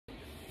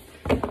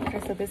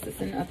Okay, so this is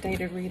an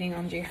updated reading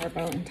on G.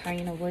 Herbo and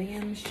Taina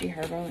Williams. G.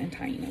 Herbo and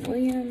Taina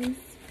Williams.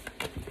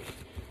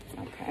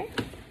 Okay.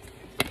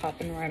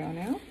 Popping right on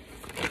out.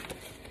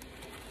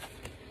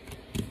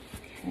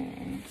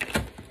 Okay.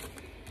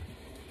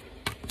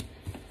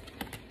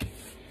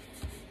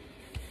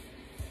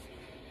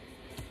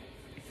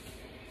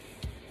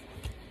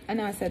 I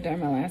know I said during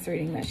my last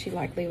reading that she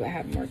likely would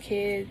have more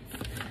kids.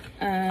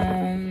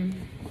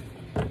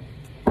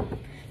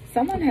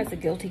 Someone has a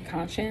guilty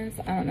conscience.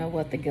 I don't know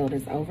what the guilt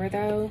is over,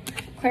 though.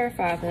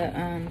 Clarify the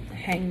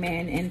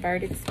hangman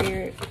inverted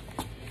spirit.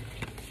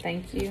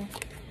 Thank you.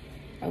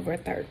 Over a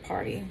third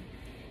party.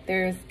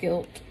 There is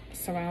guilt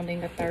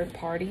surrounding a third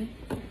party.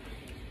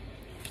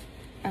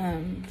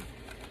 And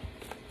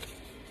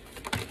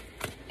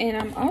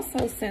I'm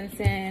also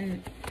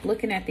sensing,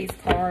 looking at these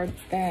cards,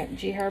 that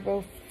G.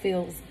 Herbo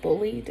feels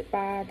bullied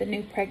by the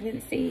new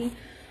pregnancy.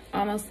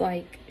 Almost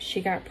like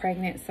she got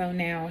pregnant, so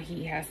now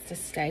he has to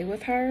stay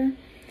with her.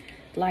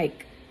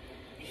 Like,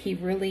 he's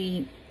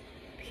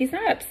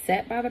not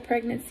upset by the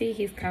pregnancy.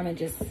 He's kind of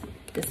just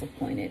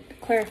disappointed.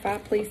 Clarify,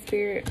 please,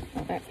 Spirit.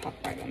 Oh, that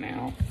popped right on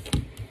out.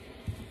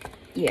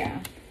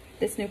 Yeah,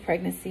 this new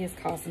pregnancy is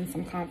causing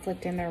some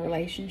conflict in their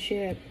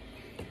relationship.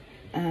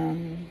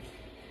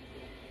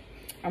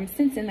 I'm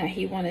sensing that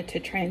he wanted to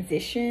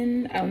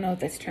transition. I don't know if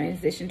that's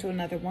transition to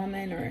another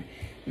woman or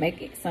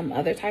make some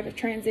other type of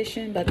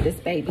transition, but this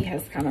baby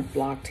has kind of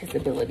blocked his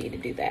ability to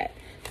do that.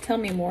 Tell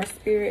me more,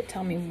 Spirit.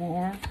 Tell me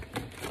more.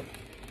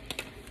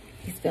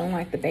 He's feeling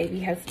like the baby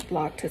has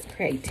blocked his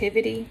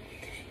creativity.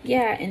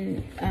 Yeah,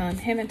 and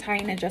him and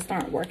Taina just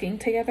aren't working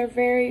together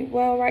very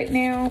well right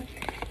now.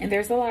 And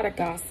there's a lot of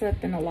gossip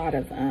and a lot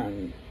of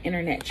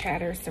internet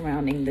chatter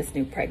surrounding this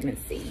new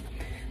pregnancy.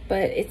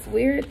 But it's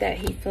weird that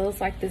he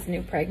feels like this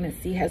new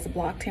pregnancy has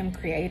blocked him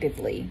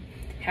creatively.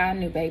 How a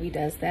new baby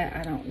does that,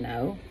 I don't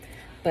know.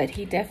 But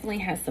he definitely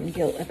has some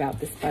guilt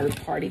about this third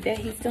party that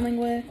he's dealing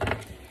with.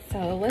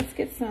 So let's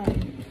get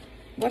some,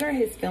 what are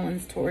his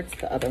feelings towards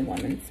the other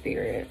woman,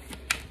 Spirit?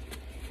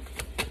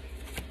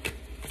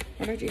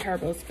 What are G.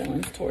 Herbo's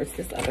feelings towards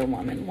this other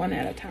woman? One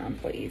at a time,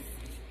 please.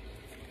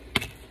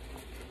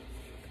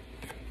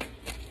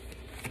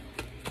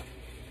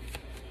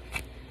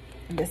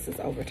 This is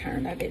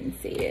overturned. I didn't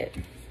see it.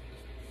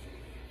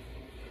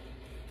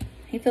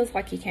 He feels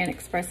like he can't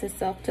express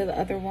himself to the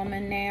other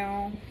woman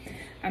now.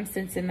 I'm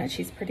sensing that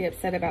she's pretty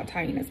upset about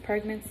Taina's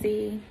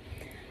pregnancy.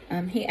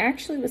 He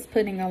actually was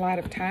putting a lot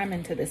of time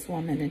into this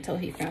woman until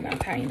he found out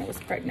Taina was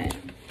pregnant.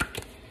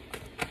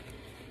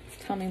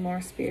 Tell me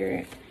more,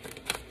 Spirit.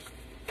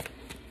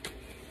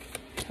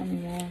 Tell me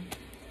more.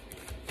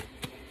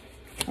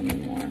 Tell me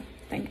more.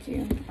 Thank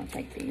you. I'll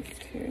take these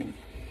two.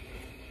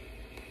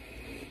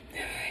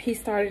 He's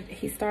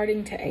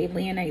starting to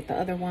alienate the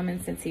other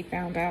woman since he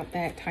found out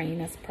that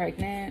Taina's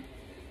pregnant.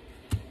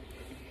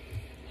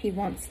 He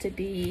wants to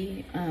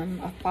be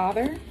a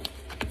father.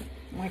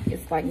 Like,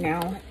 it's like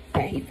now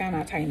that he found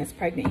out Taina's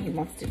pregnant, he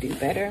wants to do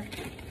better.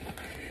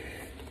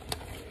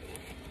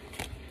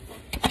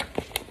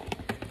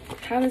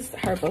 How does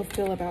Herbo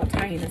feel about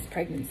Taina's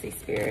pregnancy,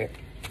 Spirit?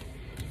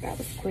 That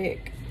was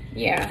quick.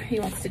 Yeah, he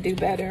wants to do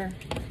better.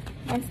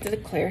 Wants to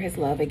declare his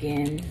love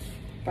again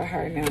for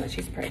her now that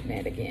she's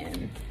pregnant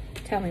again.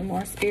 Tell me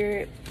more,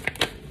 Spirit.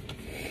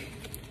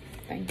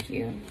 Thank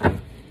you.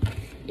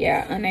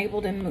 Yeah,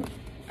 unable to move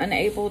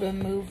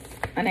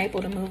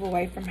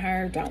away from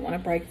her. Don't want to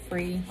break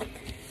free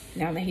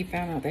now that he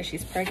found out that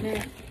she's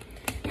pregnant.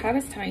 How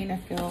does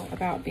Taina feel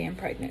about being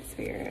pregnant,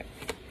 Spirit?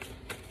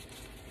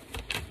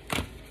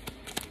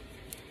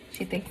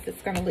 She thinks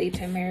it's going to lead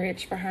to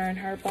marriage for her and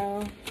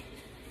Herbo.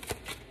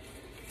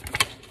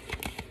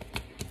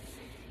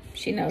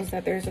 She knows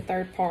that there's a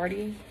third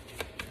party.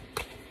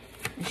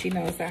 And she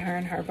knows that her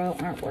and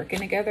Herbo aren't working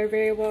together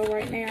very well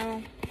right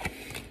now.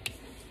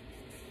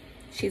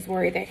 She's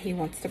worried that he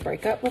wants to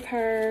break up with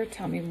her.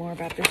 Tell me more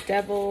about this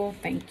devil.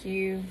 Thank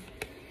you.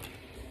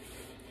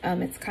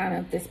 It's kind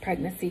of, this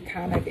pregnancy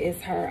kind of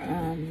is her,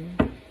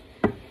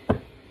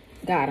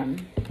 got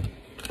him.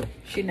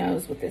 She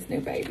knows with this new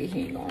baby,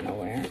 he ain't going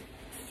nowhere.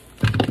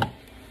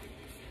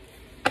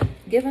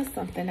 Give us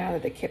something out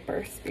of the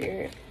Kipper,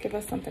 Spirit. Give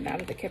us something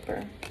out of the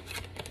Kipper.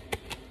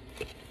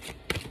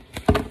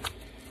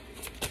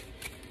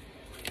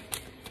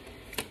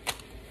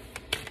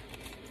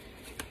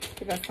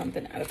 Give us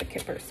something out of the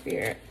Kipper,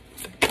 Spirit.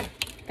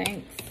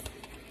 Thanks.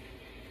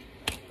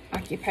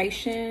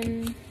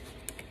 Occupation.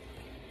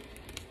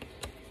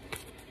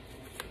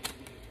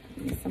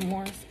 Give me some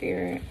more,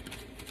 Spirit.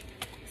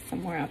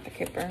 Some more out the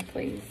Kipper,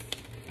 please.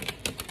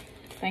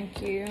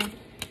 Thank you.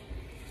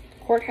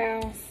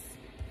 Courthouse.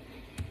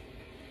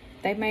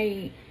 They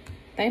may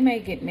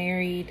get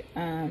married,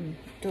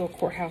 do a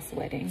courthouse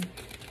wedding.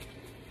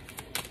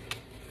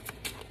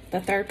 The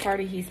third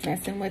party he's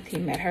messing with, he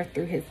met her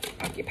through his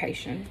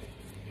occupation.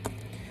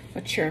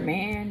 Mature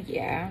man,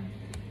 yeah.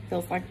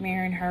 Feels like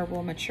marrying her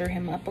will mature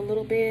him up a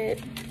little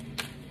bit.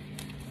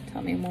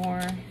 Tell me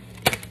more.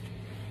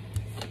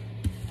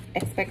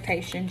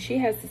 expectation.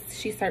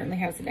 She certainly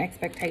has an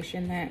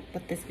expectation that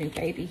with this new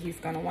baby, he's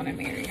going to want to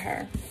marry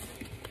her.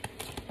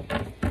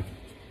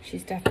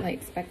 She's definitely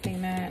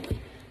expecting that.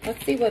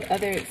 Let's see what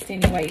other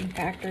extenuating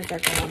factors are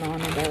going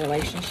on in their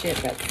relationship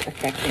that's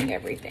affecting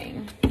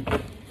everything.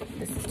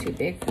 This is too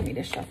big for me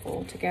to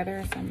shuffle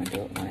together, so I'm going to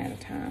do it one at a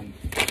time.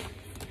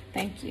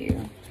 Thank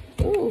you.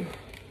 Ooh.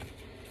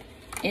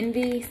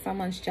 Envy.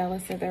 Someone's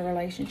jealous of their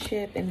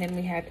relationship. And then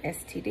we have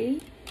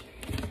STD.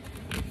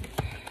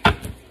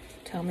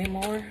 Tell me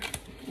more.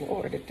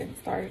 Lord, it didn't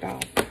start it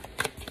off.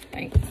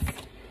 Thanks.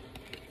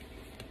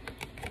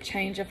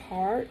 Change of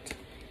heart.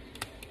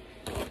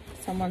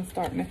 Someone's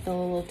starting to feel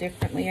a little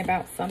differently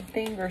about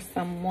something or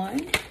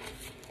someone.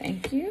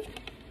 Thank you.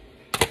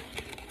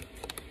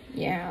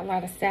 Yeah, a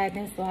lot of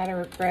sadness, a lot of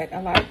regret,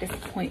 a lot of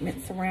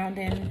disappointment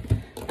surrounding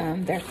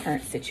their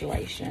current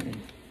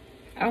situation.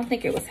 I don't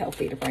think it was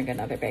healthy to bring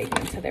another baby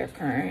into their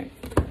current.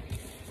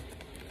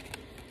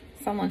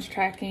 Someone's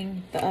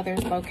tracking the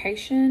other's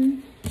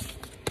location.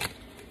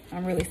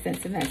 I'm really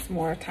sensing that's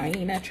more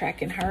Taina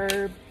tracking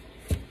Herb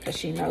because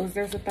she knows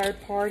there's a third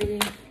party.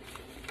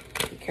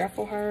 Be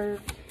careful,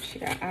 Herb. She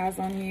got eyes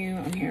on you.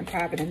 I'm hearing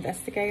private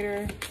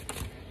investigator.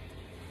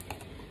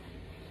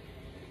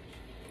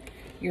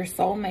 Your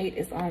soulmate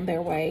is on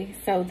their way.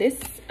 So this,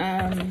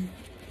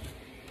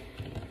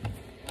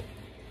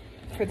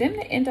 for them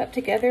to end up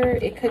together,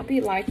 it could be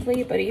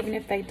likely, but even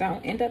if they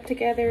don't end up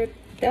together,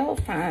 they'll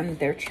find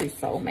their true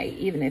soulmate,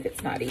 even if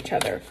it's not each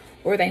other.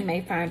 Or they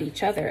may find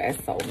each other as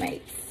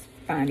soulmates.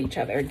 Find each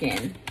other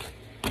again.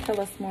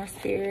 Tell us more,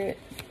 Spirit.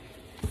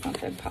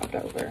 Something popped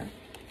over.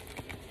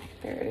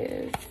 There it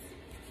is.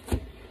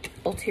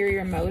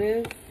 Ulterior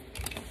motive.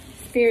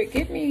 Spirit,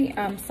 give me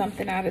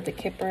something out of the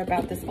Kipper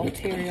about this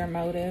ulterior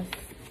motive.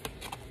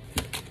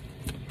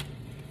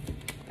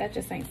 That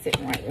just ain't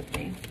sitting right with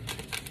me.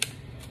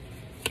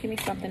 Give me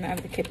something out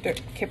of the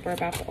Kipper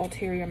about the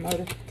ulterior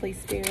motive, please,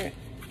 Spirit.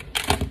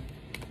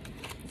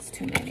 It's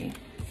too many.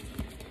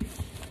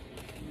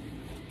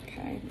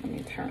 Okay, let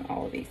me turn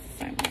all of these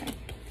the same way.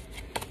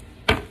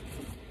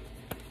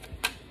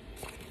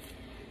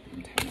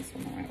 Turn this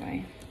one the right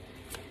way.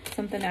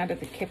 Something out of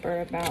the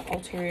Kipper about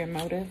ulterior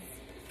motive.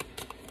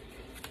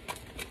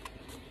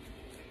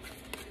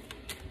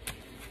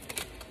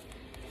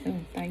 Oh,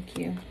 thank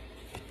you.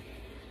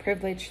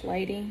 Privileged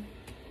lady.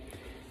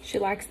 She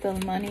likes the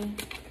money,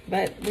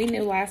 but we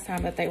knew last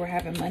time that they were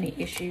having money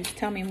issues.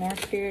 Tell me more,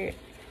 Spirit.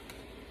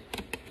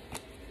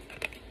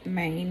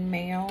 Main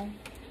male.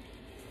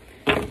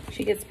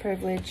 She gets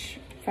privilege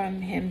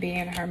from him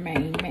being her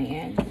main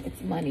man.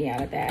 It's money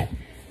out of that.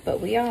 But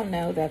we all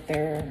know that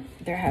they're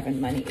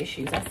having money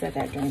issues. I said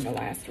that during the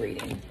last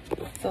reading.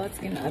 So let's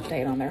get an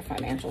update on their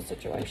financial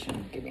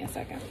situation. Give me a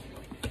second.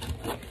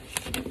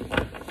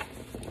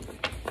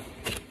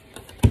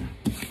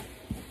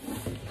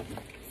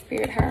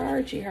 Spirit, how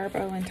are G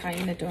Herbo and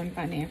Taina doing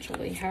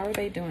financially? How are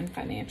they doing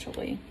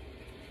financially?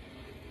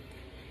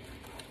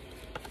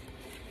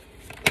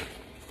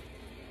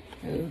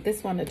 Ooh,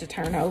 this wanted to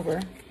turn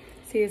over.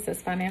 See, it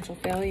says financial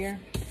failure.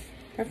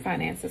 Their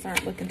finances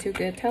aren't looking too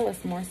good. Tell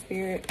us more,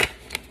 Spirit.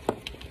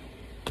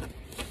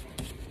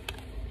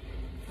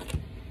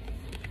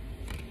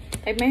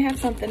 They may have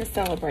something to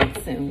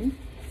celebrate soon.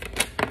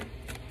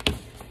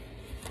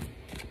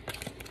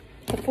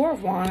 The Four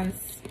of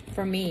Wands,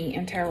 for me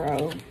in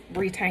tarot,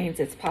 retains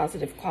its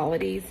positive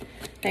qualities.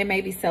 They may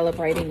be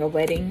celebrating a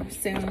wedding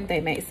soon. They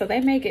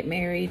may get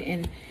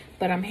married,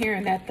 but I'm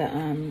hearing that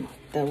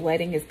the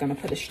wedding is going to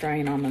put a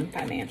strain on them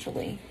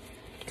financially.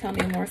 Tell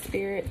me more,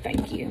 Spirit.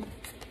 Thank you.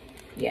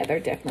 Yeah, they're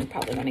definitely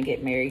probably going to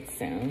get married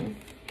soon.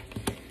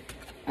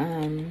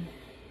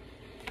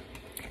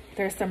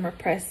 There's some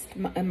repressed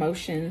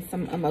emotions,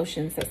 some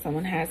emotions that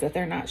someone has that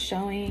they're not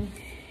showing.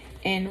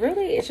 And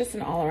really, it's just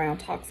an all-around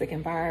toxic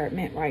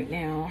environment right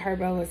now.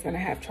 Herbo is going to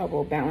have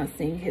trouble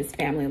balancing his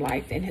family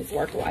life and his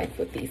work life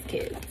with these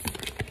kids.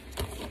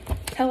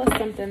 Tell us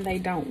something they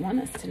don't want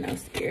us to know,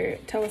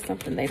 Spirit. Tell us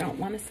something they don't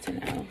want us to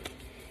know.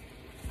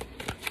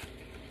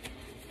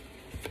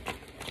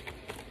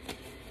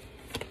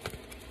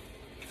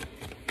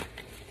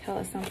 Tell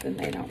us something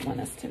they don't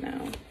want us to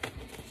know.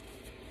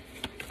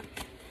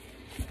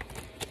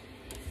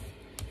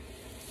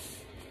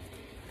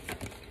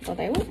 Well,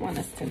 they would want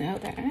us to know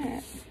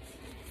that.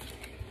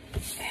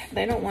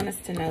 They don't want us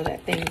to know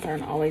that things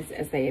aren't always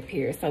as they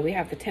appear. So we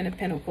have the Ten of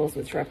Pentacles,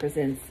 which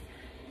represents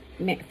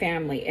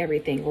family,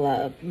 everything,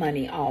 love,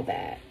 money, all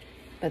that.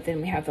 But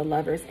then we have the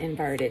Lovers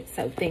inverted.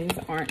 So things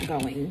aren't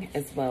going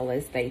as well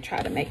as they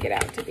try to make it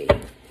out to be.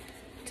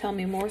 Tell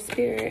me more,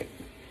 Spirit.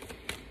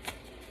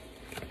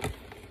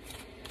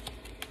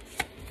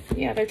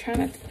 Yeah, they're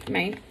trying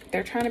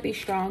to be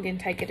strong and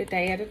take it a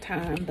day at a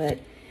time, but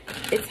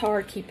it's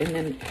hard keeping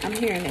them. I'm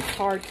hearing it's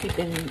hard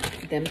keeping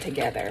them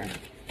together.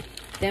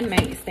 Them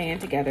staying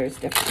together is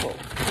difficult.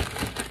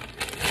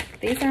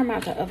 These are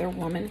the other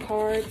woman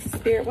cards.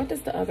 Spirit, what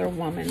does the other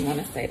woman want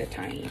to say to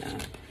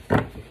Taina?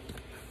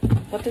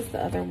 What does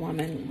the other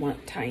woman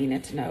want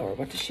Taina to know, or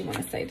what does she want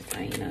to say to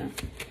Taina?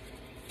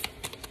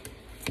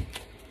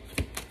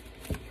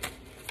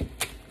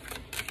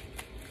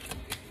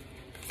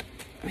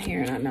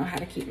 hearing I know how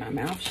to keep my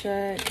mouth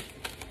shut.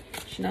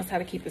 She knows how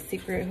to keep a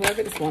secret.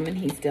 Whoever this woman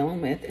he's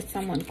dealing with is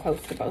someone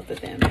close to both of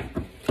them.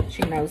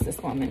 She knows this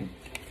woman.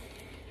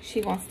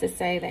 She wants to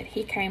say that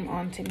he came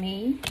on to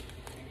me.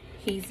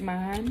 He's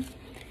mine.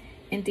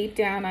 And deep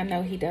down, I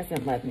know he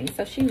doesn't love me.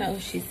 So she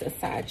knows she's a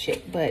side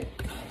chick. But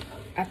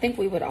I think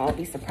we would all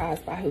be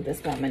surprised by who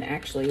this woman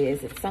actually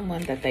is. It's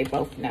someone that they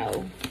both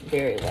know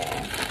very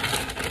well.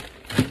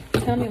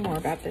 Tell me more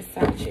about this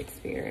side chick,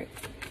 Spirit.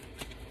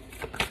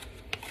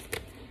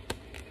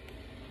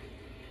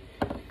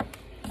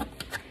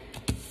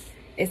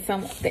 It's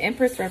the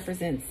Empress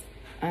represents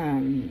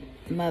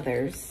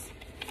mothers.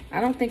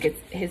 I don't think it's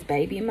his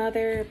baby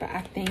mother, but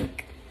I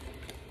think,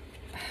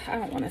 I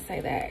don't want to say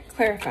that.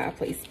 Clarify,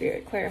 please,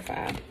 Spirit,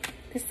 clarify.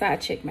 This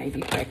side chick may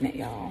be pregnant,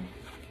 y'all.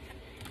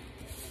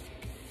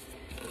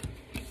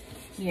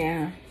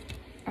 Yeah.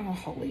 Oh,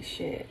 holy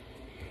shit.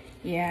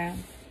 Yeah.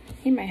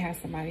 He may have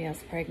somebody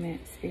else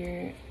pregnant,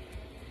 Spirit.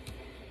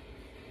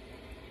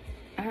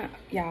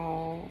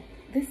 Y'all,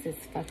 this is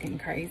fucking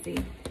crazy.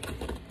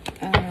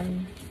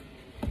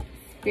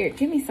 Spirit,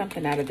 give me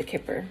something out of the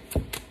Kipper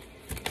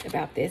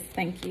about this.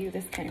 Thank you.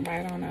 This came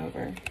right on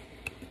over.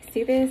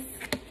 See this?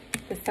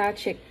 The side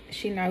chick,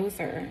 she knows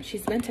her.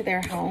 She's been to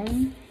their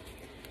home.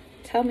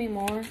 Tell me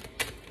more.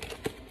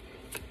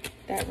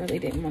 That really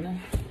didn't want to.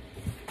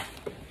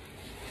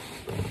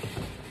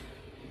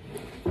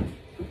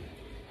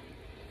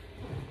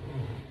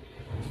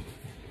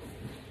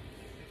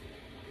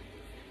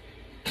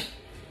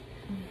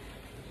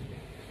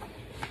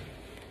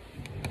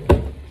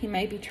 He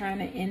may be trying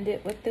to end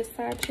it with this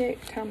side chick.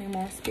 Tell me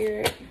more,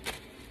 Spirit.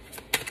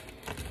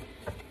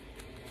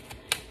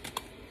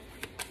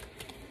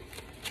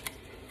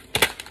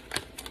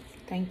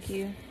 Thank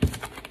you.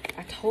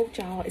 I told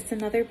y'all it's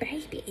another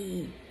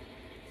baby.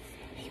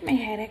 He may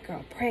have that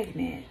girl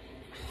pregnant.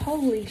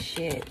 Holy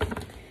shit.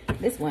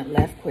 This went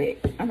left quick.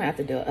 I'm going to have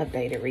to do an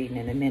updated reading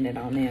in a minute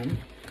on them.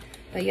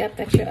 But yep,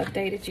 that's your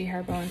updated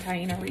Herbo and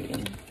Taina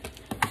reading.